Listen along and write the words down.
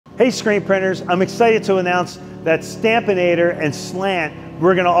Hey screen printers, I'm excited to announce that Stampinator and Slant,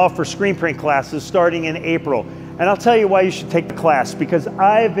 we're going to offer screen print classes starting in April. And I'll tell you why you should take the class, because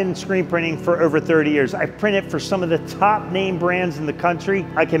I've been screen printing for over 30 years. I've printed for some of the top name brands in the country.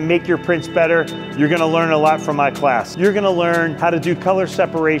 I can make your prints better. You're going to learn a lot from my class. You're going to learn how to do color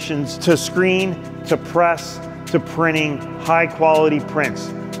separations to screen, to press, to printing high quality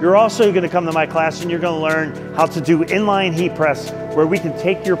prints. You're also going to come to my class and you're going to learn how to do inline heat press, where we can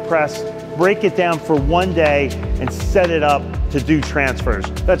take your press, break it down for one day and set it up to do transfers.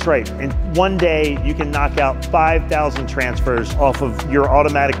 That's right, in one day you can knock out 5,000 transfers off of your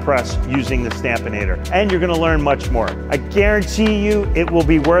automatic press using the Stampinator. And you're going to learn much more. I guarantee you it will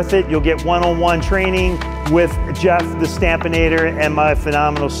be worth it. You'll get one-on-one training with Jeff, the Stampinator, and my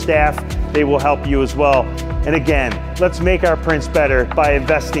phenomenal staff. They will help you as well. And again, let's make our prints better by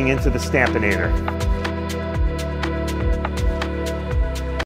investing into the Stampinator.